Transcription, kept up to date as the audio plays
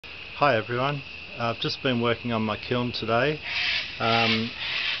Hi everyone, I've just been working on my kiln today,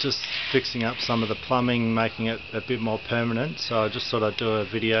 just fixing up some of the plumbing, making it a bit more permanent, so I just thought I'd do a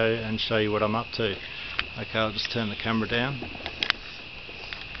video and show you what I'm up to. Okay, I'll just turn the camera down.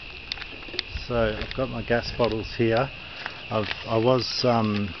 So I've got my gas bottles here. I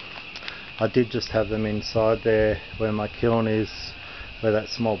did just have them inside there where my kiln is, where that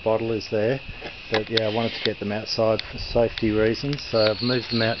small bottle is there, but yeah, I wanted to get them outside for safety reasons, so I've moved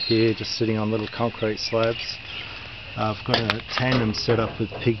them out here, just sitting on little concrete slabs. I've got a tandem set up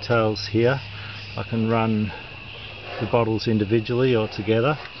with pigtails here. I can run the bottles individually or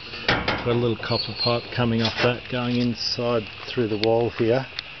together. I've got a little copper pipe coming off that going inside through the wall here.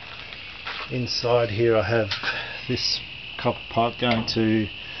 Inside here I have this copper pipe going to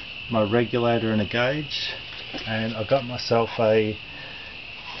my regulator and a gauge, and I got myself a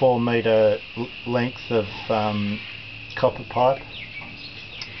 4 metre length of copper pipe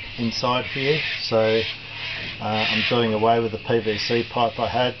inside here, so I'm doing away with the PVC pipe I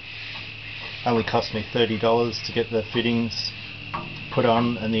had. Only cost me $30 to get the fittings put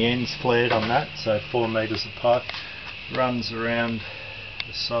on and the ends flared on that, so 4 metres of pipe runs around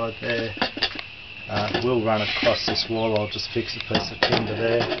the side there. Will run across this wall. I'll just fix a piece of timber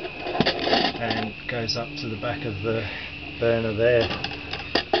there, and goes up to the back of the burner there.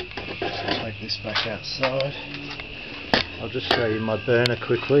 Take this back outside. I'll just show you my burner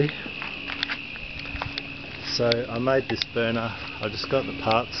quickly. So I made this burner, I just got the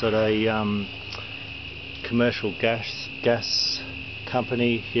parts at a commercial gas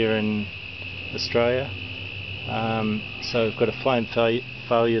company here in Australia. So we've got a flame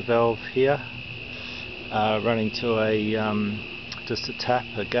failure valve here, running to a just a tap,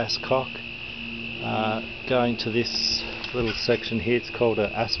 a gas cock, going to this little section here. It's called an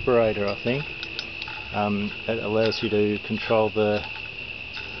aspirator, I think. It allows you to control the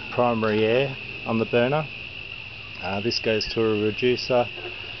primary air on the burner. This goes to a reducer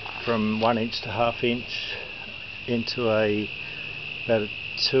from 1 inch to 1/2 inch into about a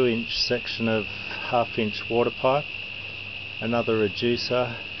 2 inch section of 1/2 inch water pipe. Another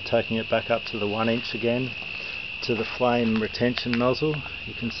reducer taking it back up to the 1 inch again, to the flame retention nozzle.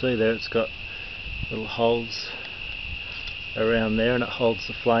 You can see there it's got little holes around there, and it holds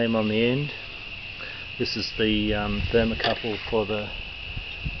the flame on the end. This is the thermocouple for the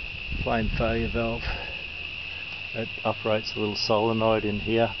flame failure valve. It operates a little solenoid in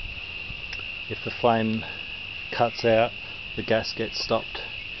here. If the flame cuts out, the gas gets stopped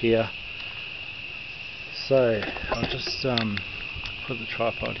here. So I'll just put the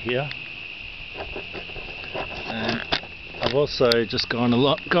tripod here, and I've also just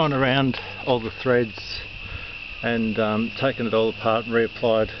gone around all the threads and taken it all apart and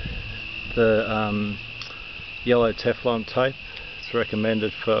reapplied the yellow Teflon tape. It's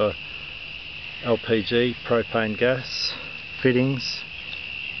recommended for LPG, propane gas fittings.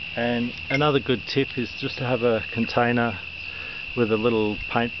 And another good tip is just to have a container with a little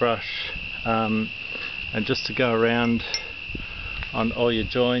paintbrush, and just to go around on all your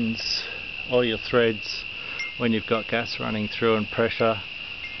joins, all your threads, when you've got gas running through and pressure,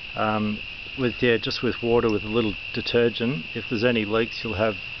 just with water with a little detergent. If there's any leaks, you'll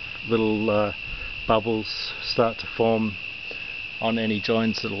have little bubbles start to form on any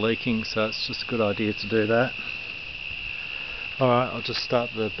joins that are leaking, so it's just a good idea to do that. Alright, I'll just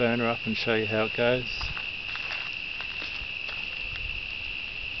start the burner up and show you how it goes.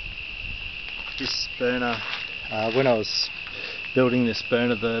 This burner, when I was building this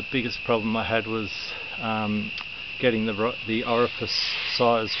burner, the biggest problem I had was getting the orifice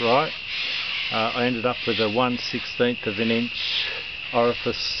size right. I ended up with a 1/16 of an inch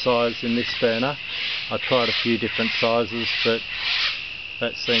orifice size in this burner. I tried a few different sizes, but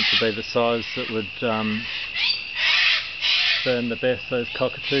that seemed to be the size that would burn the best. Those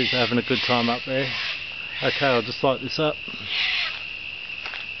cockatoos are having a good time up there. Okay, I'll just light this up.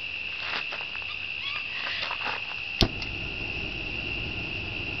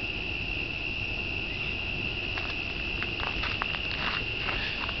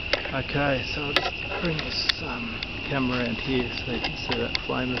 Okay, so I'll just bring this camera around here so you can see that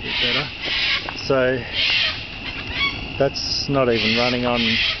flame a bit better. So that's not even running on.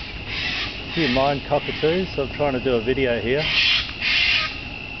 Do you mind, cockatoos? I'm trying to do a video here.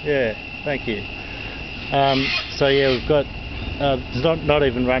 Yeah, thank you. So yeah, we've got it's not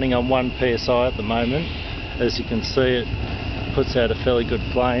even running on 1 PSI at the moment. As you can see, it puts out a fairly good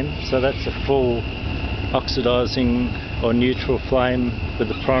flame. So that's a full oxidising or neutral flame with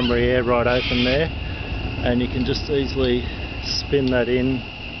the primary air right open there, and you can just easily spin that in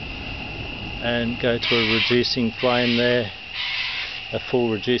and go to a reducing flame there a full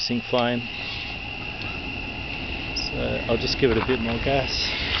reducing flame. So I'll just give it a bit more gas.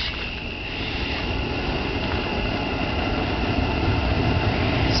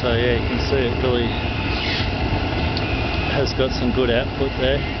 So yeah, you can see it really has got some good output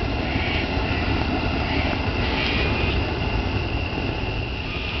there.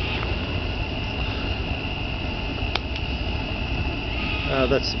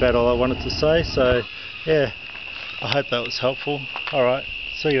 That's about all I wanted to say, so yeah, I hope that was helpful. Alright,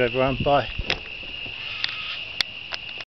 see you everyone, bye.